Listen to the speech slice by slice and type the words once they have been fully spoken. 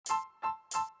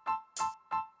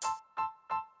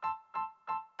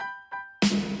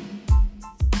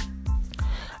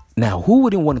Now, who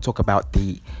wouldn't want to talk about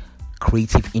the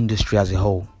creative industry as a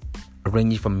whole,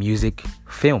 ranging from music,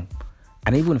 film,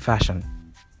 and even fashion?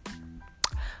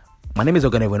 My name is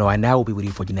Oganewino, and I will be with you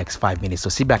for the next 5 minutes. So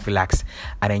sit back, relax,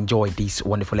 and enjoy this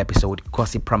wonderful episode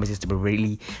because it promises to be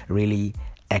really, really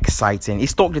exciting.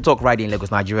 It's Talk the Talk right in Lagos,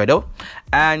 Nigeria, though.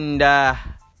 And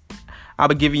I'll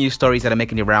be giving you stories that are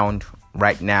making the round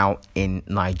right now in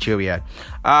Nigeria.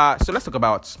 So let's talk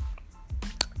about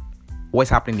what's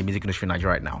happening in the music industry in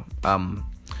Nigeria right now.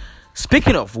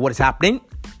 Speaking of what is happening,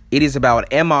 it is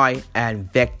about MI and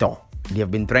Vector. They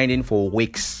have been trending for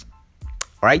weeks,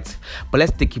 right? But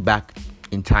let's take you back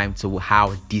in time to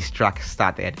how this track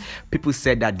started. People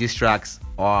said that these tracks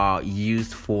are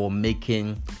used for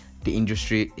making the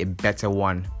industry a better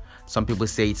one. Some people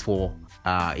say it's for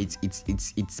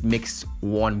it makes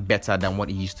one better than what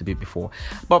it used to be before.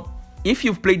 But if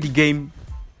you've played the game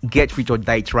Get Rich or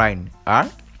Die Trying,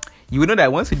 you will know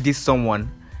that once you diss someone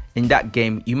in that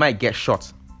game, you might get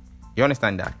shot. You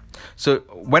understand that? So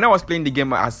when I was playing the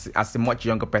game as a much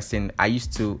younger person, I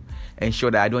used to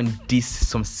ensure that I don't diss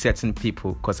some certain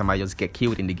people because I might just get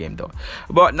killed in the game though.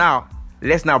 But now,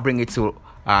 let's now bring it to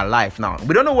life now.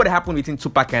 We don't know what happened between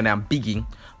Tupac and Biggie,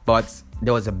 but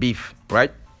there was a beef,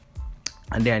 right?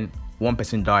 And then one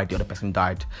person died, the other person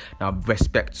died. Now,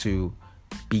 respect to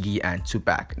Biggie and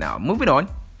Tupac. Now, moving on.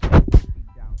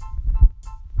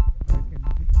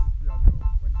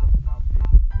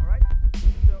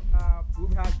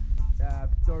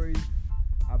 Stories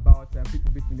about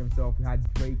people beating themselves. We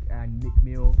had Drake and Meek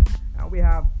Mill, and we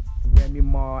have Remy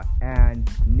Ma and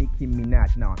Nicki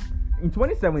Minaj. Now, in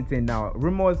 2017, now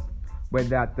rumors were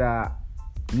that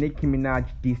Nicki Minaj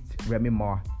dissed Remy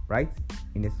Ma, right,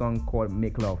 in a song called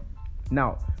Make Love.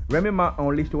 Now, Remy Ma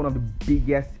unleashed one of the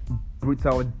biggest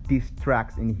brutal diss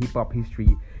tracks in hip hop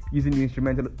history, using the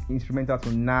instrumental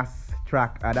to Nas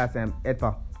track that's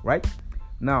Ether, right?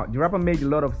 Now, the rapper made a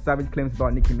lot of savage claims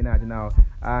about Nicki Minaj now,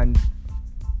 and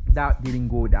that didn't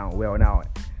go down well. Now,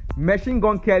 Machine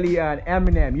Gun Kelly and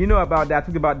Eminem, you know about that. I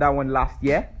talked about that one last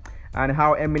year, and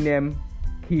how Eminem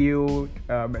killed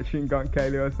Machine Gun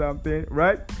Kelly or something,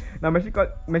 right? Now,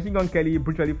 Machine Gun Kelly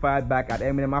brutally fired back at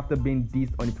Eminem after being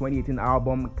dissed on the 2018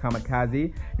 album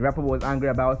Kamikaze. The rapper was angry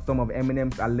about some of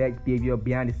Eminem's alleged behavior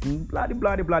behind the scenes, blah,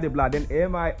 blah, blah, blah, blah. Then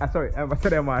I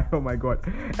said MI, oh my god.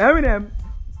 Eminem,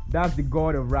 that's the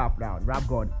god of rap now. Rap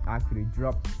god actually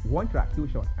dropped one track, 2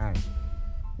 shots, and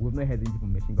we've not heard anything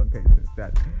from Machine Gun Kelly since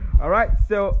that. Alright,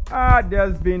 so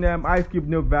there's been Ice Cube,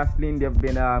 No Vaseline. There've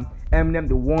been Eminem,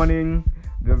 The Warning.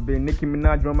 There've been Nicki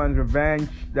Minaj, Roman's Revenge.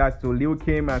 That's to Lil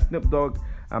Kim and Snoop Dogg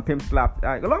and Pimp Slap.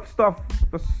 A lot of stuff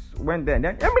just went there. And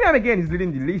then Eminem again is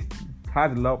leading the list.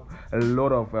 Has a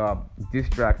lot of diss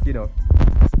tracks, you know.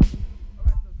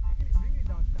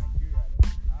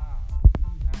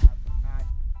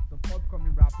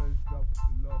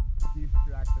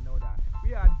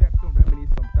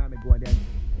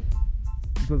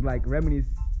 It was like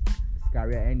Reminisce's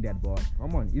career ended, but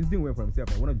come on, he's doing well for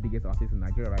himself. One of the biggest artists in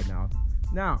Nigeria right now.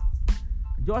 Now,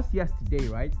 just yesterday,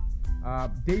 right?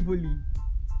 Dave Oli,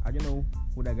 I don't know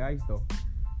who that guy is though.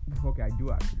 Okay, I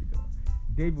do actually though.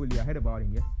 Dave Oli, I heard about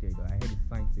him yesterday though. I heard he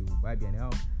signed to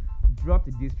YBNL, dropped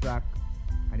a diss track,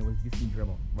 and it was dissing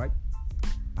Dremel, right?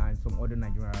 And some other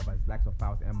Nigerian rappers, likes of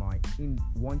House MI, in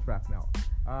one track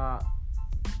now.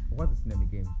 What's his name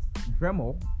again?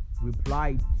 Dremel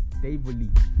replied Dave Oli,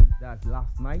 that's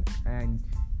last night, and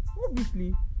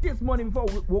obviously this morning before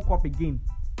we woke up again,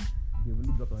 Dave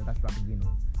Oli dropped on that track again.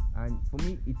 And for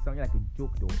me, it sounded like a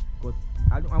joke though, because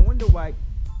I wonder why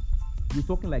you're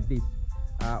talking like this.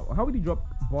 How would you drop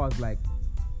bars like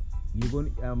you're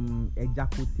going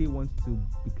Ejakote wants to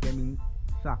be claiming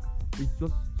Shaq? It's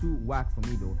just too whack for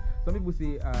me though. Some people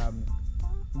say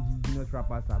indigenous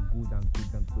rappers are good and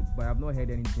good and good, but I've not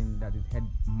heard anything that is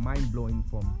mind blowing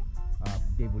from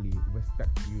Dave Oli.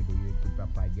 Respect to you though, you're a good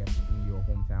rapper, I guess, in your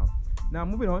hometown. Now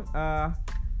moving on,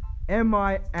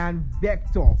 MI and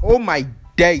Vector. Oh my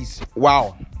days,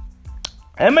 wow.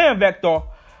 MI and Vector,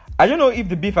 I don't know if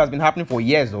the beef has been happening for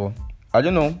years though. I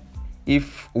don't know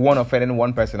if one offended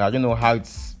one person. I don't know how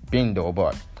it's been though,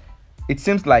 but it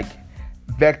seems like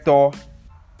Vector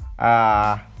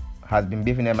has been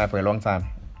beefing MI for a long time.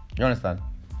 You understand?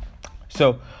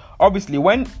 So obviously,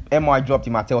 when MI dropped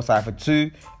the Mattel Cypher 2,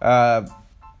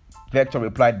 Vector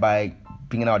replied by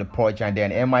bringing out the Porsche, and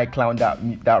then MI clowned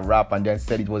that rap and then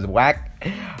said it was whack.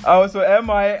 So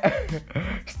MI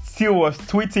still was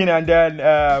tweeting, and then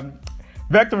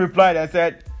Vector replied and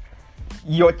said,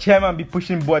 "Your chairman be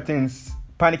pushing buttons,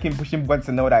 panicking, pushing buttons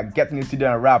and all that, getting in the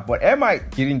studio and rap." But MI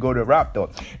didn't go to rap though.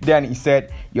 Then he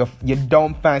said, your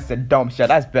dumb fans said dumb shit.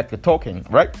 That's Vector talking,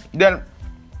 right? Then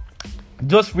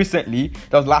just recently,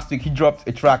 that was last week, Vector dropped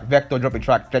a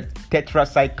track,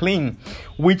 Tetracycline,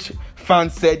 which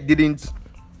fans said didn't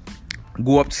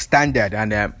go up to standard.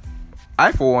 And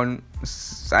I, for one,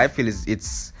 I feel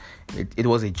it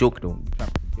was a joke though.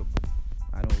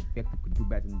 I don't expect Vector could do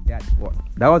better than that, but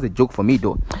that was a joke for me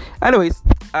though. Anyways,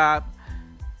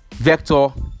 Vector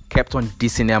kept on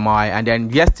dissing MI, and then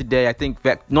yesterday,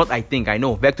 I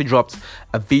know Vector dropped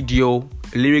a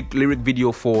lyric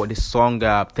video for the song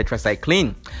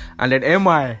Tetracycline, and then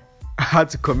MI had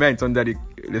to comment under the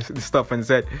stuff and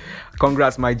said,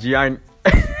 "Congrats, my G." And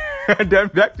then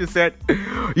Vector said,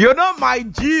 "You're not my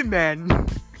G, man.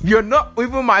 You're not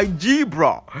even my G,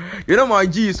 bro. You're not my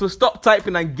G, so stop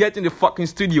typing and get in the fucking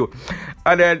studio."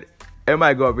 And then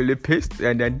MI got really pissed,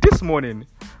 and then this morning,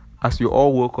 as we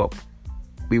all woke up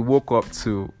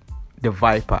to the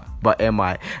Viper by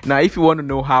MI. Now, if you want to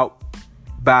know how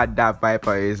bad that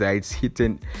Viper is,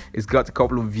 it's got a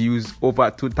couple of views,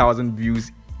 over 2,000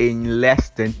 views in less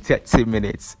than 30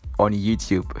 minutes on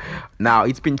YouTube. Now,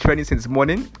 it's been trending since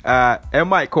morning.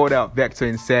 MI called out Vector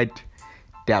and said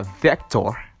that Vector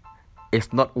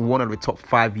is not one of the top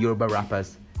 5 Yoruba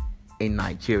rappers in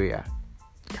Nigeria.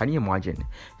 Can you imagine?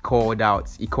 He called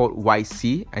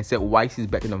YC and said YC is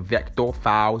better than Vector,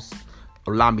 Fouls,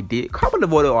 Olamide, a couple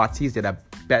of other artists that are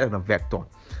better than Vector.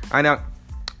 And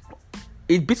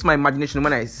it beats my imagination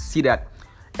when I see that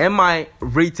MI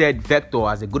rated Vector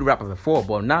as a good rapper before,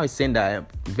 but now he's saying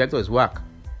that Vector is whack.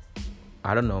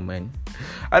 I don't know, man.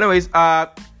 Anyways,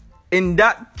 in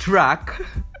that track,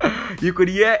 you could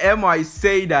hear MI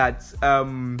say that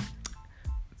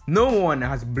no one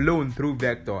has blown through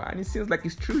Vector, and it seems like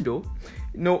it's true though.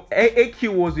 You know,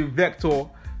 AQ was with Vector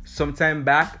some time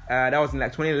back. That was in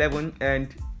like 2011,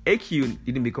 and AQ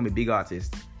didn't become a big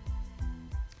artist,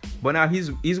 but now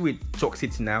he's with Chalk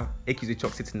City now. AQ's with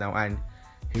Chalk City now, and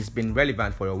he's been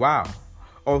relevant for a while.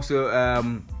 Also,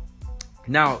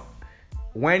 now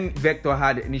when Vector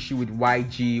had an issue with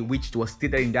YG, which was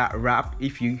stated in that rap,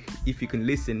 if you can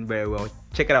listen very well,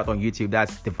 check it out on YouTube.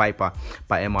 That's The Viper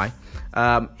by MI.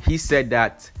 He said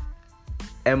that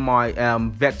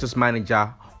Vector's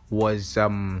manager was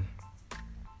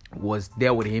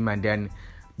there with him, and then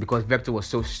because Vector was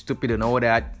so stupid and all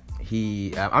that,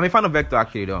 I'm a fan of Vector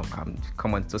actually though.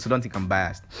 Come on, so don't think I'm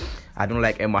biased. I don't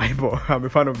like MI, but I'm a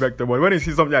fan of Vector. But when you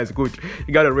see something that's good,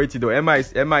 you gotta rate it though.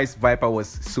 MI's Viper was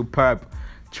superb,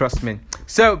 trust me.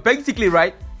 So basically,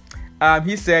 right,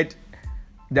 he said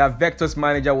that Vector's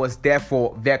manager was there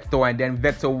for Vector, and then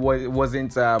Vector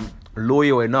wasn't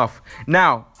loyal enough.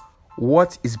 Now,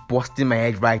 what is busting my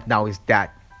head right now is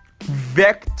that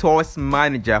Vector's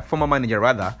former manager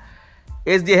rather,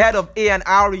 is the head of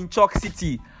A&R in Chalk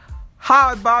City.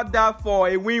 How about that for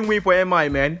a win-win for MI,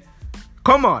 man?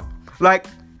 Come on. Like,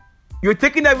 you're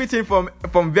taking everything from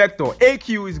Vector.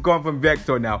 AQ is gone from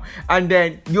Vector now. And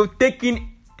then you're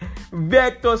taking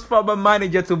Vector's former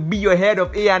manager to be your head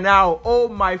of A&R. Oh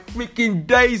my freaking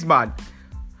days, man.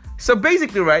 So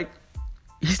basically, right,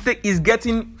 he's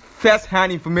getting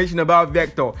first-hand information about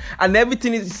Vector, and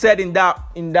everything is said in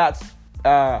that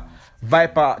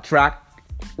Viper track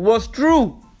was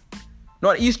true.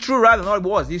 It's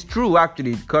true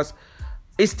actually, because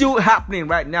it's still happening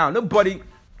right now. Nobody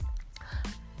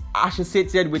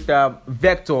associated with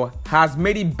Vector has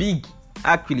made it big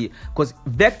actually, because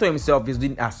Vector himself is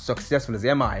doing as successful as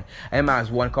MI. MI has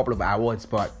won a couple of awards,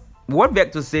 but what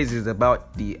Vector says is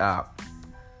about the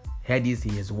headies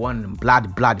he has won,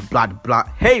 blood.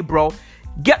 Hey, bro,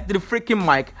 get to the freaking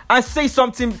mic and say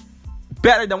something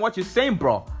better than what you're saying,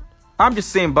 bro. I'm just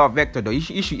saying about Vector, though.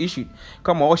 You should.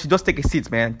 Come on, or should just take a seat,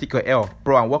 man. Take your L,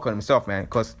 bro, and work on himself, man.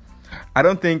 Because I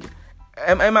don't think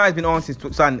MI has been on since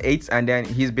 2008, and then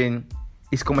he's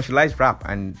commercialized rap,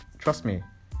 and trust me,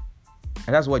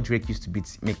 and that's what Drake used to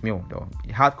make me, though.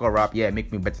 Hardcore rap, yeah,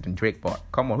 make me better than Drake, but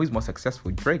come on, who's more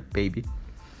successful? Drake, baby.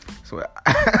 So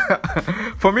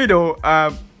for me though,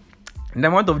 the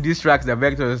amount of diss tracks that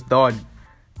Vector has done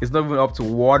is not even up to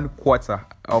 1/4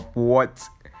 of what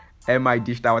MI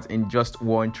dished out in just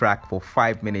one track for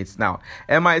 5 minutes. Now,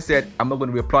 MI said, "I'm not going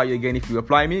to reply you again if you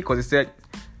reply me," because he said,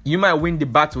 "You might win the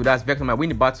battle." That's Vector might win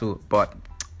the battle, but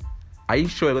are you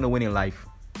sure you're going to win in life?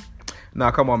 Now,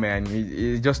 come on, man.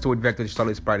 He just told Vector to swallow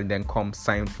his pride and then come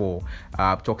sign for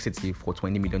Chalk City for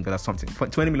 $20 million something.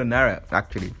 20 million naira,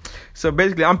 actually. So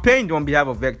basically, I'm paying on behalf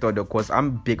of Vector, though, because I'm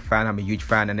a big fan. I'm a huge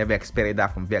fan. I never expected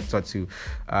that from Vector to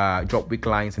drop weak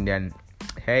lines. And then,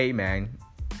 hey, man,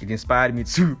 it inspired me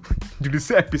to do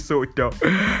this episode, though.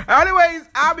 Anyways,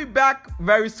 I'll be back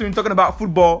very soon talking about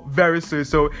football very soon.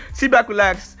 So sit back,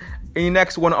 relax. In the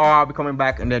next 1 hour, I'll be coming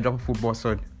back and then drop a football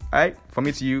soon. All right? From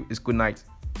me to you, it's good night.